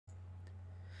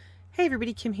Hey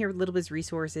everybody, Kim here with Little Biz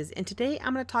Resources, and today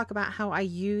I'm going to talk about how I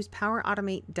use Power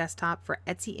Automate Desktop for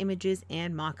Etsy images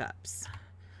and mockups.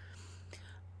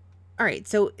 Alright,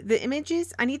 so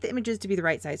I need the images to be the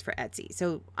right size for Etsy.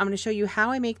 So I'm going to show you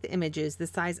how I make the images the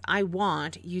size I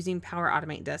want using Power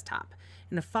Automate Desktop.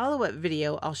 In a follow-up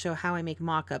video, I'll show how I make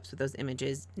mockups with those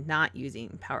images not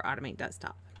using Power Automate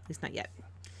Desktop, at least not yet.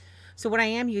 So what I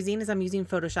am using is I'm using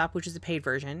Photoshop, which is a paid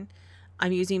version.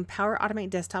 I'm using Power Automate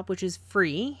Desktop, which is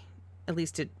free. At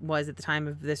least it was at the time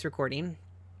of this recording.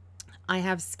 I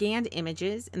have scanned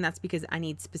images, and that's because I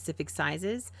need specific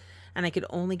sizes, and I could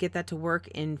only get that to work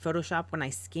in Photoshop when I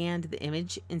scanned the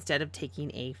image instead of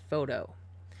taking a photo.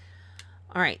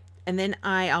 All right, and then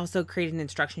I also created an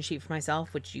instruction sheet for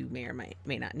myself, which you may or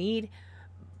may not need,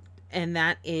 and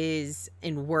that is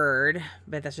in Word,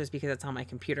 but that's just because it's on my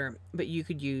computer. But you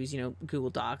could use,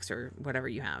 Google Docs or whatever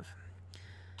you have.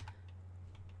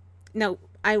 Now,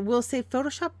 I will say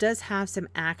Photoshop does have some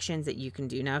actions that you can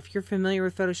do. Now, if you're familiar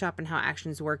with Photoshop and how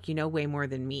actions work, you know way more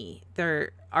than me.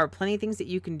 There are plenty of things that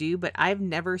you can do, but I've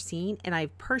never seen, and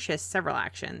I've purchased several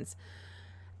actions,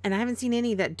 and I haven't seen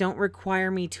any that don't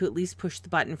require me to at least push the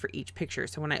button for each picture.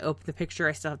 So when I open the picture,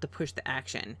 I still have to push the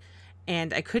action.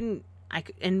 And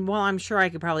and while I'm sure I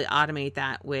could probably automate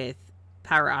that with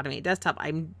Power Automate Desktop,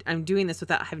 I'm doing this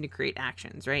without having to create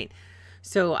actions, right?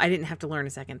 So I didn't have to learn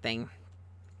a second thing.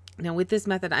 Now with this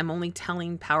method, I'm only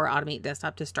telling Power Automate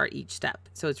Desktop to start each step.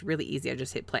 So it's really easy. I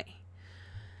just hit play.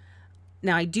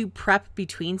 Now I do prep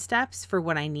between steps for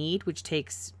what I need, which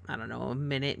takes, I don't know, a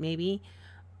minute maybe.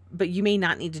 But you may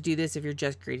not need to do this if you're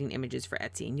just creating images for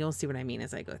Etsy, and you'll see what I mean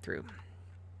as I go through.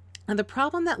 Now the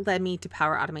problem that led me to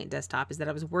Power Automate Desktop is that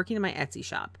I was working in my Etsy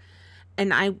shop,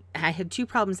 and I had two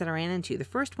problems that I ran into. The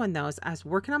first one though is I was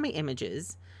working on my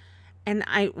images, and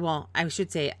I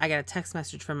should say I got a text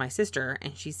message from my sister,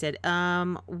 and she said,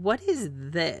 what is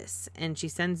this? And she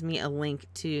sends me a link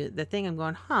to the thing. I'm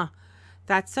going,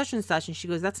 that's such and such. And she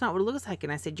goes, that's not what it looks like.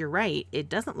 And I said, you're right. It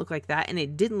doesn't look like that. And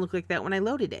it didn't look like that when I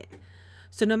loaded it.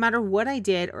 So no matter what I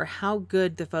did or how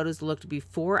good the photos looked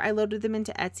before I loaded them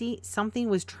into Etsy,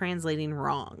 something was translating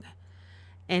wrong.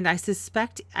 And I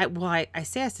suspect, I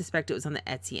say I suspect it was on the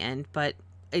Etsy end, but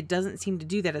it doesn't seem to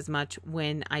do that as much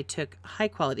when I took high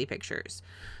quality pictures.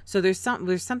 So there's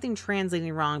something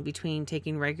translating wrong between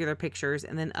taking regular pictures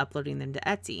and then uploading them to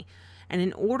Etsy. And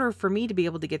in order for me to be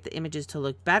able to get the images to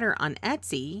look better on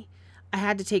Etsy, I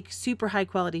had to take super high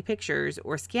quality pictures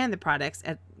or scan the products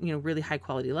at, really high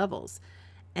quality levels.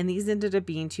 And these ended up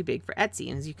being too big for Etsy.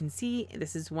 And as you can see,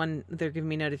 this is one, they're giving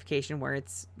me a notification where it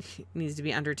needs to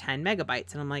be under 10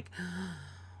 megabytes. And I'm like,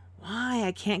 why?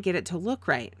 I can't get it to look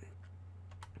right.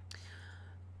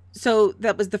 So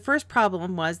that was the first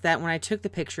problem, was that when I took the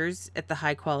pictures at the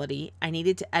high quality, I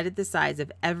needed to edit the size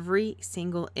of every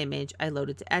single image I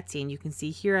loaded to Etsy. And you can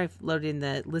see here I've loaded in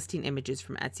the listing images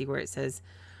from Etsy where it says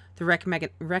the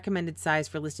recommended size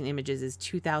for listing images is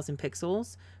 2000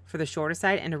 pixels for the shorter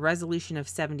side and a resolution of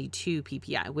 72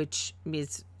 ppi, which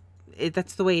is,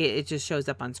 that's the way it just shows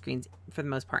up on screens for the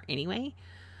most part anyway.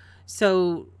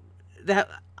 So that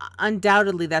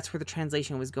undoubtedly that's where the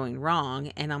translation was going wrong.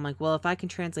 And I'm like, well, if I can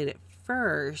translate it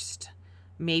first,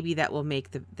 maybe that will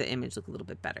make the image look a little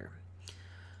bit better.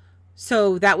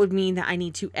 So that would mean that I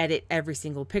need to edit every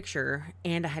single picture,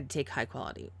 and I had to take high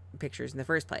quality pictures in the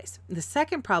first place. The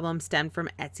second problem stemmed from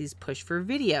Etsy's push for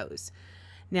videos.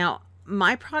 Now,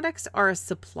 my products are a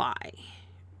supply,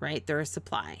 right? They're a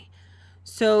supply.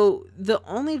 So the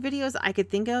only videos I could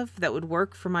think of that would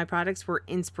work for my products were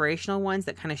inspirational ones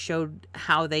that kind of showed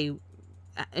how they,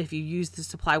 if you use the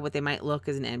supply, what they might look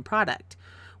as an end product,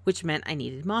 which meant I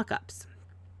needed mockups.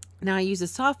 Now I use a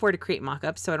software to create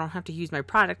mockups so I don't have to use my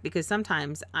product, because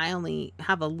sometimes I only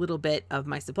have a little bit of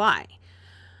my supply.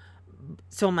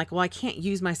 So I'm like, well, I can't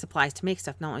use my supplies to make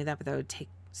stuff. Not only that, but that would take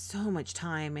so much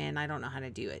time and I don't know how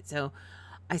to do it. So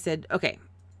I said, okay,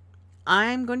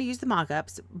 I'm going to use the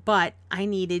mockups, but I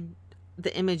needed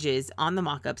the images on the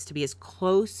mockups to be as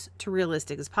close to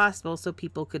realistic as possible so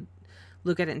people could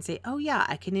look at it and say, oh yeah,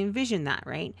 I can envision that,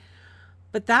 right?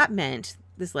 But that meant,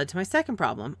 this led to my second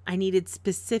problem. I needed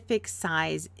specific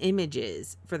size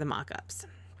images for the mockups.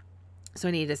 So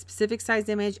I needed a specific size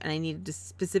image, and I needed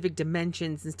specific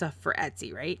dimensions and stuff for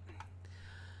Etsy, right?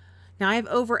 Now I have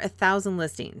over 1,000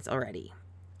 listings already,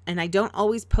 and I don't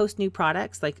always post new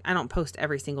products. Like, I don't post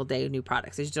every single day new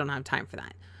products. I just don't have time for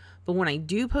that. But when I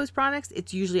do post products,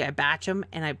 it's usually I batch them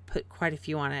and I put quite a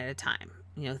few on at a time,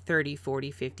 30,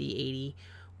 40, 50, 80,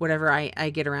 whatever I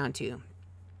get around to.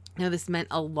 Now, this meant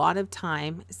a lot of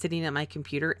time sitting at my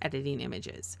computer editing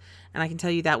images. And I can tell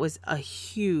you that was a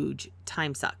huge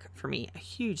time suck for me, a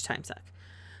huge time suck.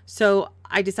 So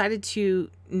I decided to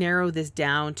narrow this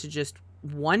down to just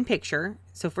one picture.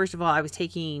 So first of all, I was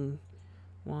taking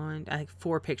I think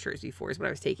 4 pictures before is what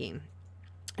I was taking.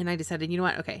 And I decided, you know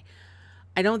what? Okay.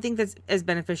 I don't think that's as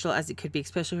beneficial as it could be,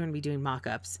 especially when we doing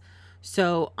mock-ups.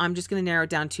 So I'm just going to narrow it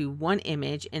down to one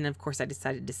image. And of course I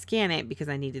decided to scan it because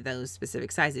I needed those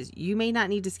specific sizes. You may not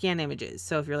need to scan images.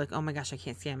 So if you're like, oh my gosh, I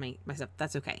can't scan my stuff,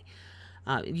 that's okay.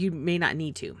 You may not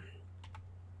need to.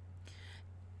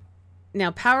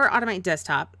 Now, Power Automate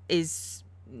Desktop is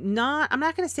not, I'm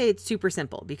not going to say it's super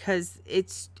simple because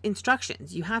it's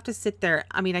instructions. You have to sit there.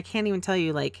 I mean, I can't even tell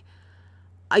you, like,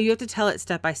 you have to tell it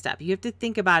step by step. You have to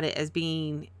think about it as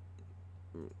being,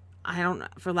 I don't know,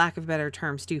 for lack of a better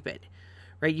term, stupid,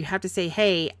 right? You have to say,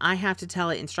 hey, I have to tell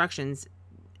it instructions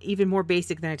even more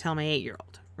basic than I tell my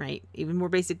 8-year-old, right? Even more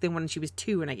basic than when she was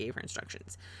 2 and I gave her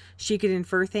instructions. She could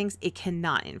infer things. It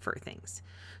cannot infer things.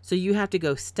 So you have to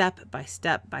go step by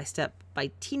step by step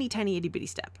by teeny tiny itty bitty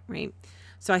step, right?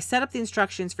 So I set up the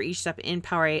instructions for each step in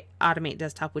Power Automate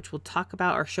Desktop, which we'll talk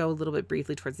about or show a little bit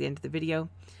briefly towards the end of the video.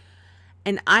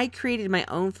 And I created my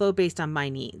own flow based on my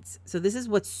needs. So this is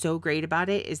what's so great about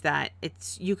it, is that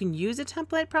you can use a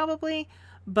template probably,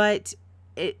 but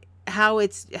how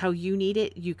you need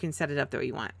it, you can set it up the way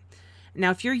you want. Now,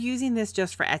 if you're using this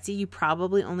just for Etsy, you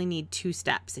probably only need 2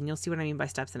 steps, and you'll see what I mean by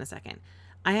steps in a second.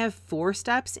 I have 4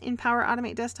 steps in Power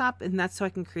Automate Desktop, and that's so I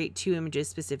can create 2 images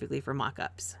specifically for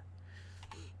mockups.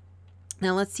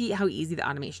 Now let's see how easy the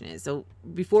automation is. So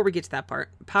before we get to that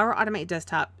part, Power Automate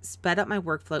Desktop sped up my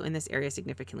workflow in this area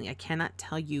significantly. I cannot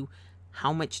tell you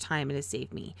how much time it has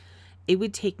saved me. It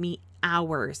would take me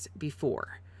hours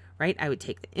before, right? I would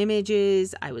take the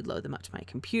images, I would load them up to my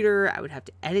computer, I would have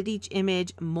to edit each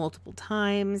image multiple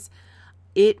times.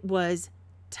 It was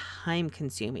time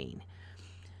consuming.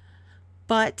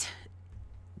 But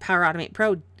Power Automate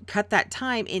Pro cut that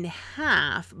time in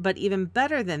half, but even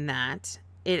better than that,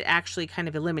 it actually kind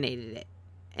of eliminated it.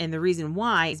 And the reason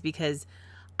why is because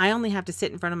I only have to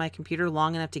sit in front of my computer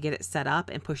long enough to get it set up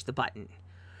and push the button,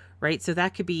 right? So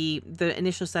that could be, the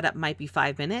initial setup might be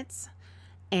 5 minutes,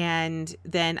 and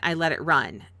then I let it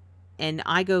run. And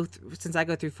since I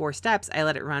go through 4 steps, I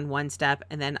let it run 1 step,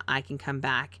 and then I can come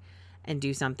back and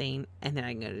do something, and then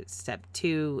I can go to step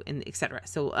 2, and etc.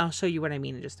 So I'll show you what I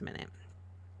mean in just a minute.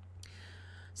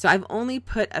 So I've only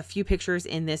put a few pictures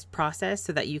in this process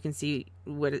so that you can see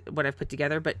what I've put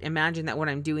together. But imagine that when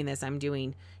I'm doing this, I'm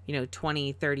doing,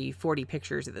 20, 30, 40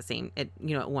 pictures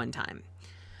at one time.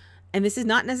 And this is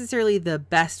not necessarily the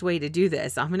best way to do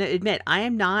this. I'm going to admit, I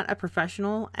am not a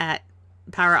professional at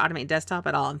Power Automate Desktop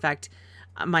at all. In fact,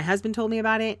 my husband told me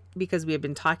about it because we have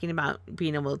been talking about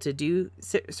being able to do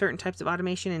certain types of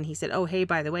automation. And he said, oh, hey,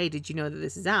 by the way, did you know that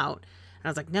this is out? And I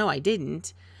was like, no, I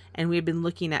didn't. And we had been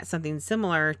looking at something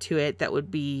similar to it that would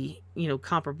be,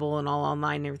 comparable and all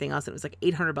online and everything else. It was like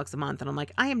 $800 a month. And I'm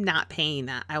like, I am not paying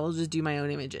that. I will just do my own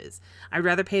images. I'd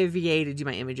rather pay a VA to do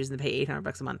my images than pay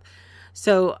 $800 a month.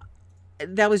 So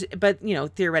that was, but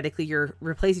theoretically you're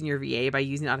replacing your VA by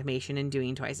using automation and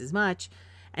doing twice as much.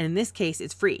 And in this case,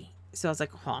 it's free. So I was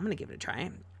like, oh, I'm going to give it a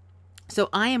try. So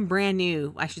I am brand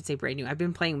new. I should say brand new. I've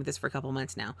been playing with this for a couple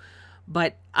months now.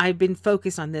 But I've been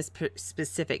focused on this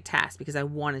specific task because I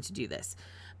wanted to do this.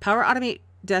 Power Automate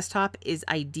Desktop is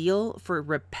ideal for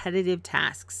repetitive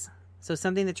tasks. So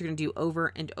something that you're going to do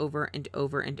over and over and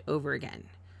over and over again,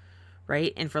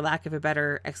 right? And for lack of a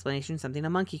better explanation, something a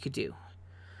monkey could do.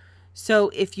 So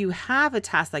if you have a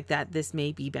task like that, this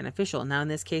may be beneficial. Now, in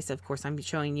this case, of course, I'm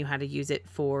showing you how to use it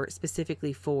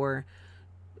specifically for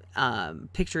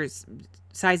pictures,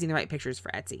 sizing the right pictures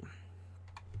for Etsy.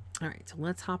 All right, so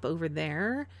let's hop over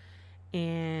there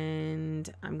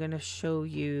and I'm going to show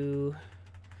you.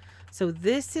 So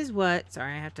this is what,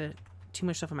 sorry, I have too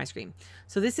much stuff on my screen.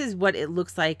 So this is what it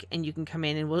looks like, and you can come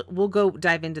in and we'll go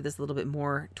dive into this a little bit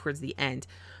more towards the end.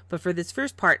 But for this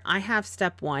first part, I have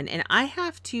step 1, and I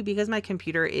have to, because my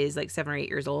computer is like 7 or 8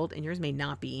 years old and yours may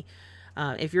not be.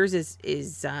 If yours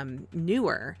is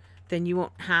newer, then you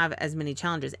won't have as many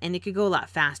challenges, and it could go a lot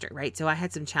faster, right? So I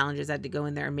had some challenges. I had to go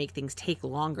in there and make things take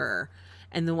longer.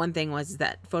 And the one thing was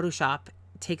that Photoshop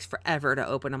takes forever to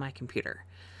open on my computer.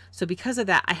 So because of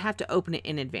that, I have to open it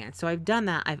in advance. So I've done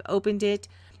that. I've opened it.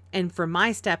 And for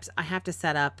my steps, I have to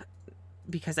set up,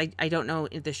 because I don't know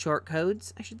the short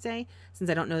codes, I should say. Since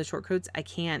I don't know the short codes, I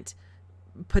can't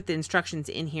put the instructions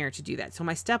in here to do that. So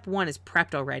my step 1 is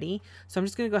prepped already. So I'm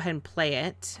just going to go ahead and play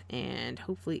it, and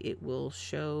hopefully it will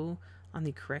show on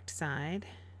the correct side.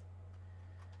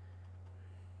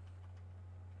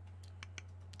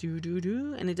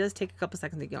 And it does take a couple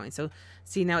seconds to get going. So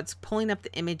see, now it's pulling up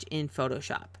the image in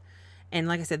Photoshop. And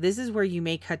like I said, this is where you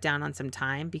may cut down on some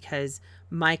time because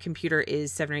my computer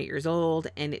is 7 or 8 years old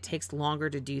and it takes longer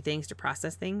to do things, to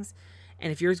process things.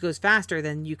 And if yours goes faster,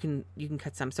 then you can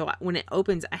cut some. So when it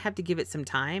opens, I have to give it some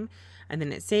time, and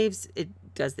then it saves, it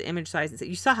does the image size.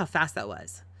 You saw how fast that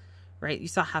was, right? You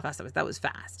saw how fast that was. That was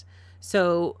fast.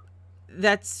 So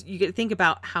that's, you get to think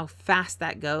about how fast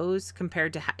that goes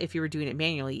compared to if you were doing it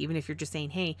manually, even if you're just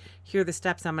saying, hey, here are the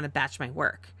steps, I'm going to batch my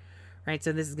work, right?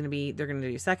 So this is going to be, they're going to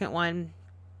do a second one.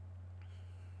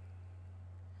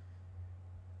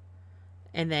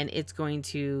 And then it's going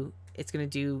to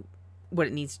do what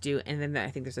it needs to do. And then I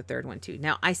think there's a third one too.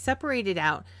 Now I separated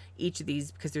out each of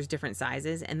these because there's different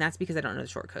sizes, and that's because I don't know the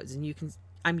short codes. And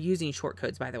I'm using short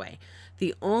codes, by the way.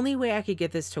 The only way I could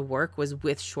get this to work was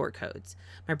with short codes.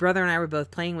 My brother and I were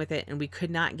both playing with it, and we could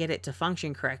not get it to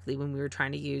function correctly when we were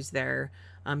trying to use their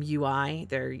UI,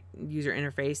 their user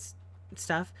interface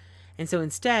stuff. And so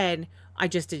instead, I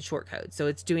just did short codes. So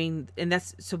it's doing, and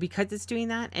that's, so because it's doing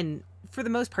that, and for the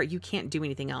most part, you can't do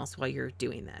anything else while you're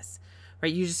doing this,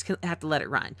 right? You just have to let it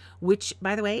run, which,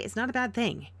 by the way, is not a bad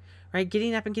thing. Right?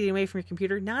 Getting up and getting away from your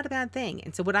computer, not a bad thing.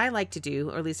 And so what I like to do,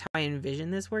 or at least how I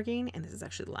envision this working, and this is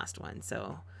actually the last one,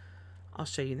 so I'll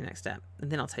show you the next step,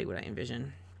 and then I'll tell you what I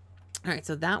envision. All right,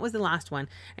 so that was the last one.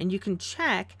 And you can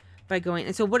check by going,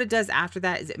 and so what it does after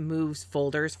that is it moves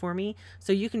folders for me.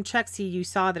 So you can check, see, you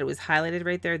saw that it was highlighted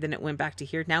right there, then it went back to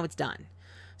here. Now it's done.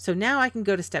 So now I can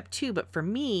go to step 2, but for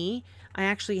me, I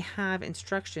actually have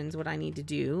instructions. What I need to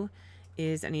do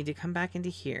is I need to come back into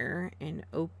here and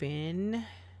open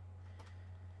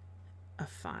a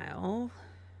file.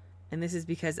 And this is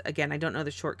because, again, I don't know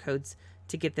the short codes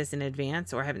to get this in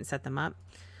advance, or I haven't set them up.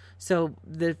 So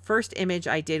the first image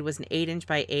I did was an 8"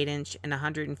 by 8" and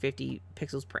 150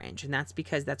 pixels per inch. And that's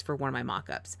because that's for one of my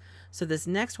mock-ups. So this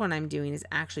next one I'm doing is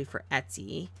actually for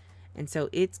Etsy. And so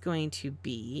it's going to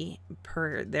be,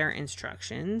 per their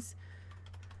instructions,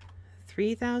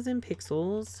 3000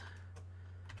 pixels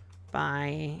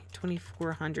by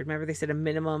 2400. Remember, they said a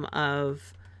minimum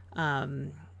of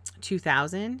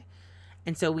 2000,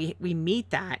 and so we meet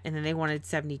that, and then they wanted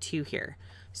 72 here.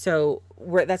 So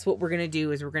that's what we're going to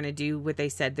do, is we're going to do what they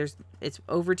said. It's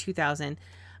over 2000.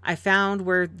 I found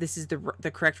where this is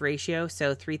the correct ratio.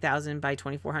 So 3000 by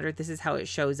 2400. This is how it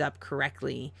shows up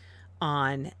correctly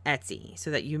on Etsy,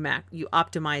 so that you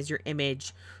optimize your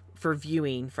image for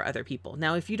viewing for other people.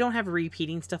 Now, if you don't have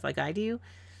repeating stuff like I do,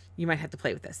 you might have to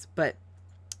play with this, but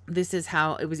this is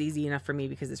how it was easy enough for me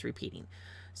because it's repeating.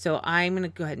 So I'm going to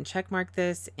go ahead and check mark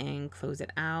this and close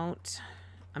it out.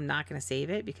 I'm not going to save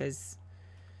it because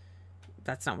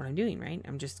that's not what I'm doing, right?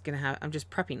 I'm just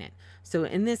prepping it. So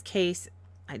in this case,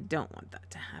 I don't want that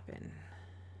to happen.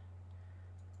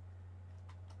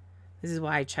 This is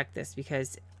why I check this,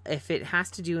 because if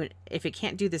it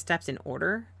can't do the steps in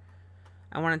order,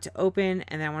 I want it to open,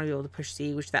 and then I want to be able to push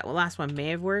C, which that last one may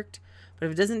have worked. But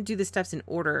if it doesn't do the steps in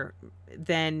order,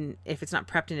 then if it's not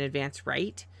prepped in advance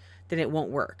right, then it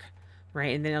won't work,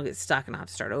 right? And then it'll get stuck and I'll have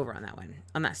to start over on that one,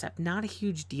 on that step. Not a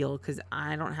huge deal because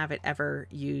I don't have it ever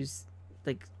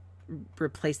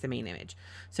replace the main image.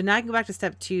 So now I can go back to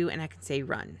step 2 and I can say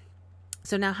run.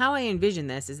 So now how I envision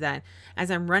this is that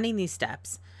as I'm running these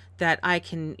steps, that I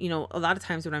can, a lot of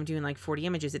times when I'm doing like 40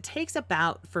 images, it takes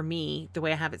about, for me, the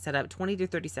way I have it set up, 20 to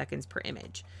 30 seconds per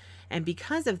image. And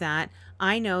because of that,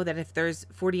 I know that if there's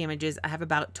 40 images, I have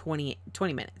about 20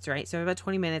 minutes, right? So I have about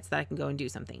 20 minutes that I can go and do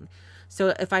something.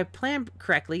 So if I plan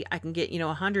correctly, I can get,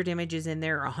 100 images in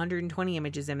there or 120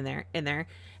 images in there,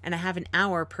 and I have an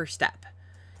hour per step.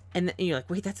 And you're like,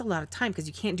 wait, that's a lot of time because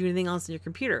you can't do anything else in your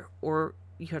computer, or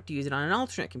you have to use it on an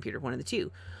alternate computer, one of the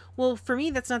two. Well, for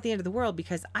me, that's not the end of the world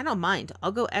because I don't mind.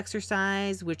 I'll go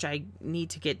exercise, which I need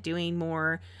to get doing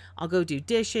more. I'll go do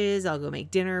dishes. I'll go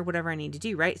make dinner, whatever I need to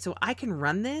do, right? So I can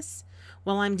run this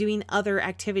while I'm doing other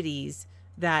activities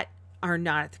that are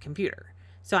not at the computer.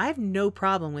 So I have no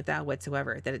problem with that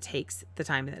whatsoever, that it takes the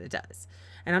time that it does.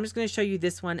 And I'm just going to show you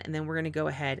this one, and then we're going to go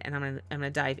ahead and I'm going to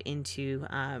dive into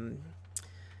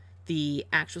the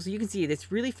actual. So you can see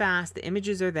it's really fast. The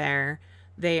images are there.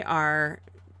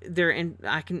 They're in,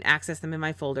 I can access them in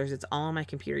my folders. It's all on my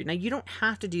computer. Now, you don't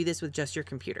have to do this with just your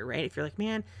computer, right? If you're like,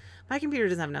 man, my computer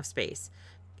doesn't have enough space.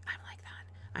 I'm like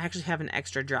that. I actually have an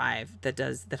extra drive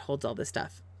that holds all this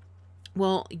stuff.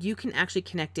 Well, you can actually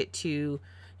connect it to,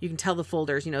 you can tell the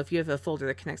folders, if you have a folder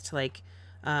that connects to like,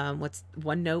 what's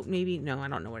OneNote maybe? No, I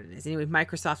don't know what it is. Anyway,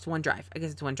 Microsoft OneDrive. I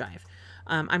guess it's OneDrive.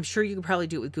 I'm sure you could probably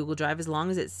do it with Google Drive. As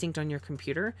long as it's synced on your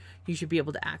computer, you should be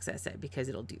able to access it because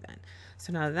it'll do that.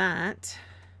 So now that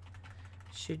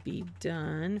should be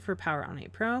done for Power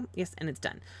Automate Pro. Yes, and it's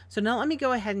done. So now let me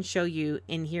go ahead and show you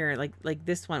in here, like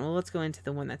this one. Well, let's go into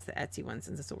the one that's the Etsy one,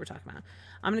 since that's what we're talking about.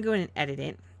 I'm going to go in and edit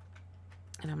it,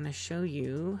 and I'm going to show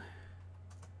you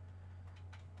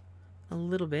a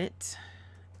little bit.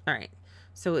 All right.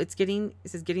 So it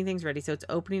says getting things ready. So it's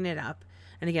opening it up.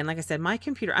 And again, like I said, my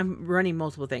computer, I'm running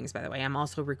multiple things, by the way. I'm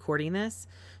also recording this.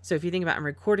 So if you think about, I'm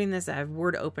recording this, I have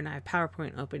Word open, I have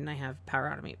PowerPoint open, and I have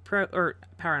Power Automate Pro, or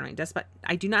Power Automate Desktop.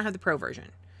 I do not have the Pro version,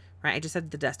 right? I just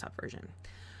have the desktop version.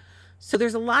 So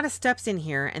there's a lot of steps in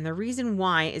here. And the reason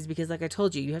why is because, like I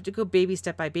told you, you have to go baby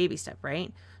step by baby step,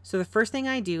 right? So the first thing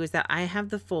I do is that I have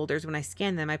the folders. When I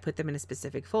scan them, I put them in a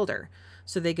specific folder.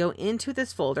 So they go into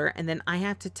this folder, and then I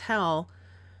have to tell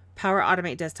Power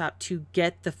Automate Desktop to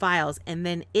get the files, and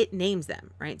then it names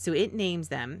them, right? So it names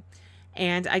them.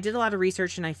 And I did a lot of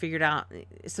research, and I figured out,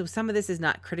 so some of this is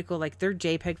not critical, like they're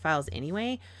JPEG files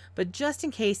anyway, but just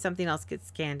in case something else gets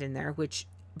scanned in there, which,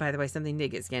 by the way, something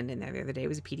did get scanned in there the other day, it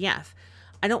was a PDF.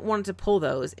 I don't want to pull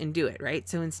those and do it, right?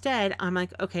 So instead, I'm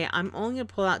like, okay, I'm only going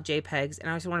to pull out JPEGs, and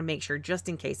I just want to make sure, just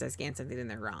in case I scan something in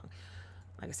there wrong.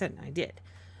 Like I said, I did.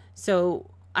 So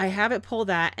I have it pull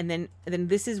that, and then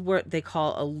this is what they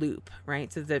call a loop,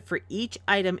 right? So that for each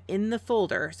item in the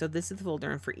folder, so this is the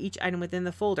folder, and for each item within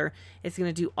the folder, it's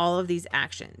going to do all of these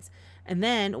actions. And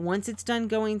then once it's done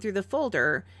going through the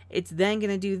folder, it's then going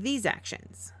to do these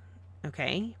actions,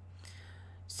 okay?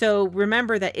 So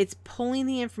remember that it's pulling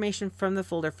the information from the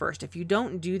folder first. If you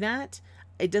don't do that,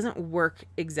 it doesn't work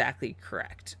exactly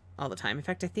correct all the time. In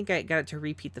fact, I think I got it to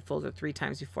repeat the folder 3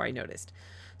 times before I noticed.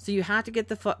 So you have to get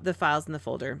the files in the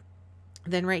folder.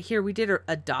 Then right here, we did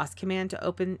a DOS command to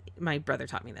open. My brother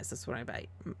taught me this. That's what I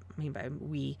mean by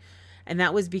we. And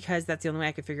that was because that's the only way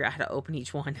I could figure out how to open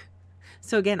each one.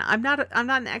 So again, I'm not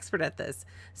an expert at this.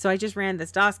 So I just ran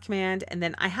this DOS command, and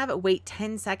then I have it wait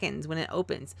 10 seconds when it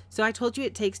opens. So I told you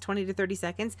it takes 20 to 30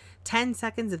 seconds. 10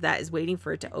 seconds of that is waiting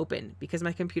for it to open because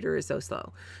my computer is so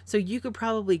slow. So you could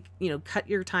probably, cut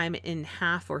your time in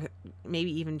half, or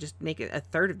maybe even just make it a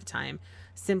third of the time,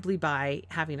 simply by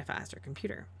having a faster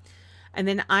computer. And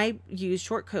then I use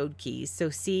shortcode keys. So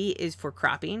C is for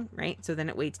cropping, right? So then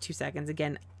it waits 2 seconds.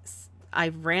 Again,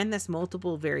 I've ran this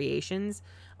multiple variations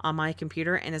on my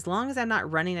computer, and as long as I'm not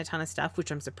running a ton of stuff,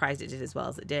 which I'm surprised it did as well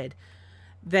as it did,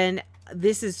 then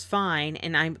this is fine.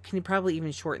 And I can probably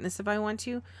even shorten this if I want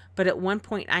to. But at one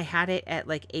point I had it at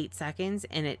like 8 seconds,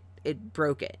 and it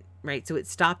broke it, right? So it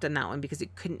stopped on that one because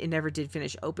it never did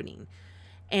finish opening.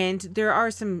 And there are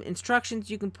some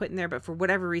instructions you can put in there, but for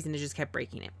whatever reason, it just kept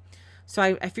breaking it. So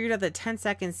I figured out that 10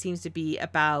 seconds seems to be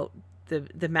about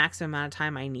the maximum amount of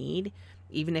time I need.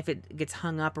 Even if it gets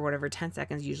hung up or whatever, 10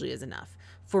 seconds usually is enough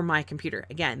for my computer.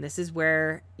 Again, this is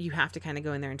where you have to kind of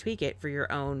go in there and tweak it for your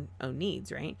own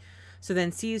needs, right? So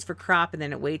then C is for crop, and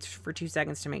then it waits for 2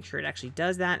 seconds to make sure it actually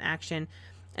does that action.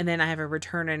 And then I have a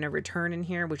return and a return in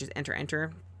here, which is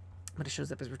enter, but it shows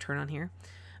up as return on here.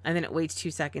 And then it waits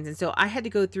 2 seconds. And so I had to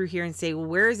go through here and say, well,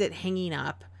 where is it hanging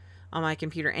up on my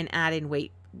computer, and add in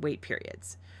wait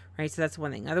periods, right? So that's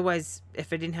one thing. Otherwise,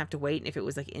 if I didn't have to wait, and if it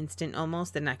was like instant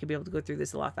almost, then I could be able to go through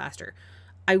this a lot faster.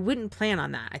 I wouldn't plan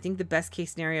on that. I think the best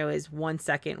case scenario is 1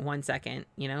 second, and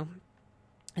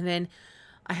then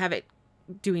I have it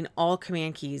doing all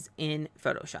command keys in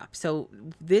Photoshop. So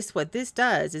what this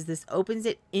does is this opens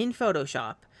it in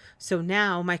Photoshop. So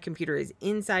now my computer is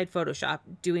inside Photoshop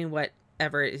doing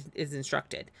whatever is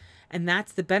instructed. And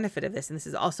that's the benefit of this. And this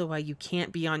is also why you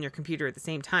can't be on your computer at the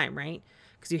same time, right?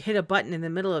 Because you hit a button in the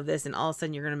middle of this, and all of a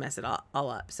sudden you're going to mess it all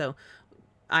up. So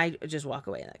I just walk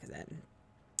away like that.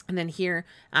 And then here,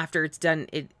 after it's done,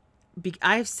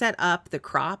 I've set up the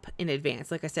crop in advance.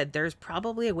 Like I said, there's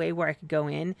probably a way where I could go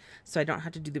in so I don't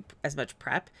have to do as much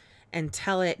prep, and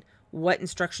tell it what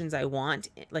instructions I want.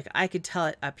 Like I could tell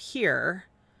it up here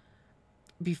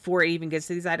before it even gets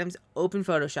to these items, open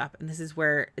Photoshop. And this is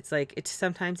where it's like,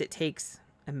 sometimes it takes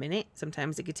a minute.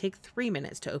 Sometimes it could take 3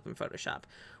 minutes to open Photoshop,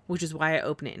 which is why I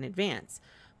open it in advance.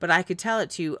 But I could tell it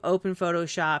to open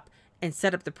Photoshop and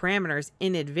set up the parameters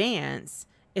in advance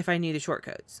if I knew the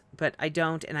shortcodes, but I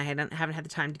don't, and I haven't had the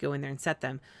time to go in there and set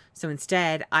them. So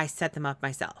instead I set them up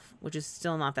myself, which is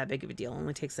still not that big of a deal. It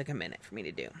only takes like a minute for me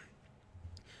to do.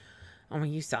 Oh,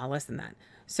 you saw less than that.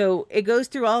 So it goes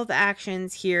through all of the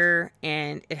actions here,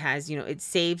 and it has, it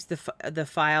saves the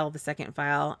file, the second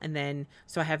file. And then,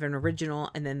 so I have an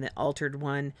original and then the altered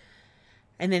one.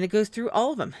 And then it goes through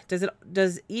all of them,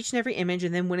 does each and every image.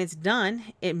 And then when it's done,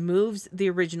 it moves the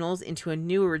originals into a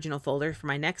new original folder for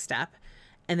my next step.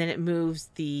 And then it moves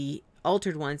the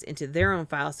altered ones into their own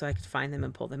file so I could find them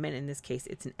and pull them in. In this case,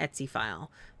 it's an Etsy file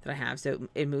that I have. So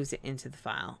it moves it into the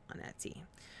file on Etsy.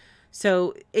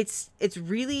 So it's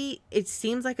really, it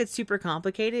seems like it's super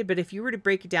complicated, but if you were to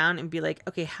break it down and be like,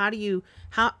 okay, how do you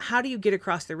get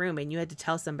across the room, and you had to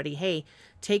tell somebody, hey,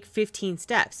 take 15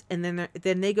 steps, and then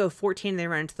they go 14 and they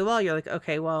run into the wall, you're like,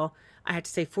 okay, well, I have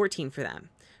to say 14 for them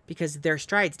because their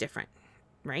stride's different,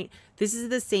 right? This is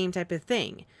the same type of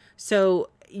thing. So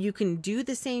you can do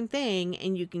the same thing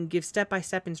and you can give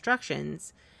step-by-step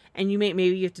instructions, and maybe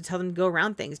you have to tell them to go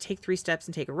around things, take 3 steps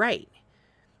and take a right.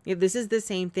 This is the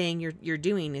same thing you're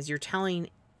doing, is you're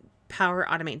telling Power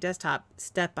Automate Desktop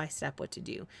step by step what to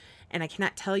do. And I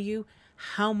cannot tell you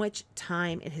how much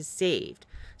time it has saved.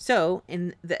 So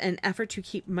in an effort to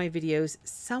keep my videos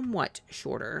somewhat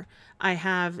shorter, I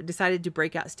have decided to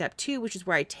break out step 2, which is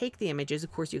where I take the images.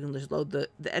 Of course, you can just load the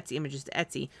Etsy images to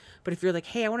Etsy. But if you're like,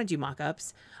 hey, I want to do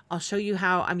mock-ups, I'll show you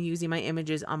how I'm using my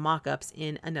images on mock-ups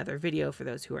in another video for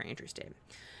those who are interested.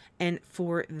 And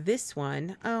for this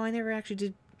one, oh, I never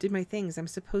actually did my things. I'm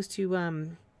supposed to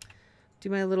do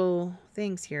my little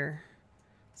things here.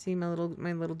 See my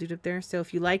little dude up there. So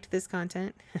if you liked this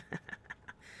content,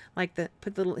 hit the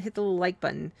little like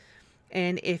button.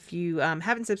 And if you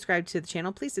haven't subscribed to the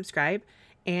channel, please subscribe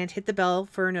and hit the bell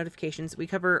for notifications. We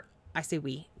cover, I say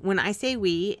we. When I say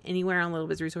we anywhere on Little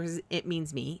Biz Resources, it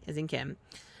means me, as in Kim.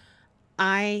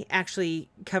 I actually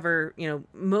cover,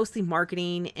 mostly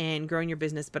marketing and growing your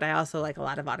business, but I also like a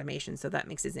lot of automation, so that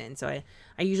mixes in. So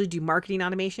I usually do marketing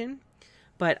automation,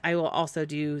 but I will also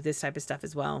do this type of stuff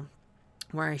as well,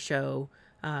 where I show,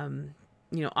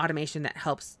 automation that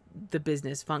helps the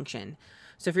business function.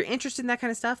 So if you're interested in that kind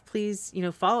of stuff, please,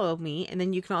 follow me. And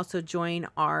then you can also join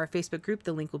our Facebook group.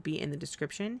 The link will be in the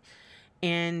description.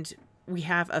 And we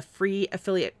have a free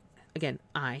affiliate. Again,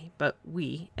 but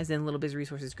we, as in Little Biz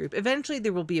Resources group. Eventually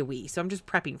there will be a we, so I'm just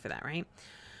prepping for that, right?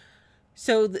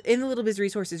 So in the Little Biz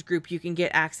Resources group, you can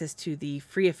get access to the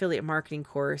free affiliate marketing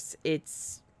course.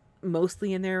 It's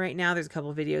mostly in there right now. There's a couple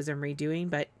of videos I'm redoing,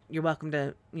 but you're welcome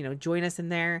to, join us in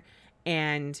there.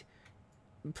 And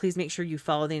please make sure you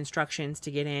follow the instructions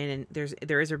to get in. And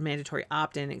there is a mandatory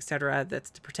opt-in, etc. That's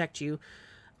to protect you.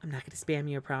 I'm not going to spam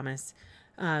you, I promise.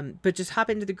 But just hop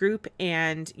into the group,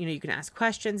 and you can ask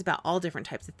questions about all different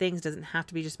types of things. It doesn't have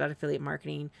to be just about affiliate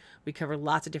marketing. We cover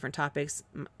lots of different topics.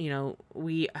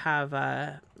 We have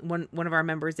one of our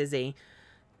members is a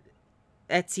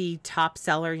Etsy top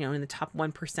seller, in the top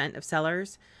 1% of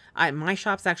sellers. My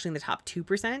shop's actually in the top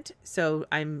 2%. So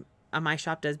my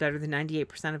shop does better than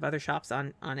 98% of other shops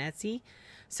on Etsy.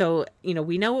 So,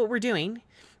 we know what we're doing,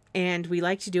 and we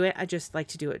like to do it. I just like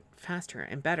to do it faster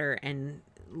and better and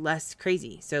less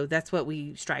crazy. So that's what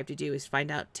we strive to do, is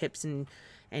find out tips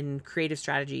and creative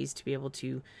strategies to be able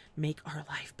to make our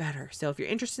life better. So if you're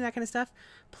interested in that kind of stuff,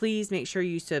 please make sure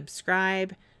you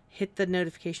subscribe, hit the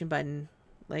notification button,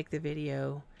 like the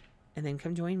video, and then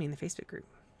come join me in the Facebook group.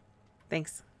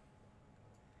 Thanks.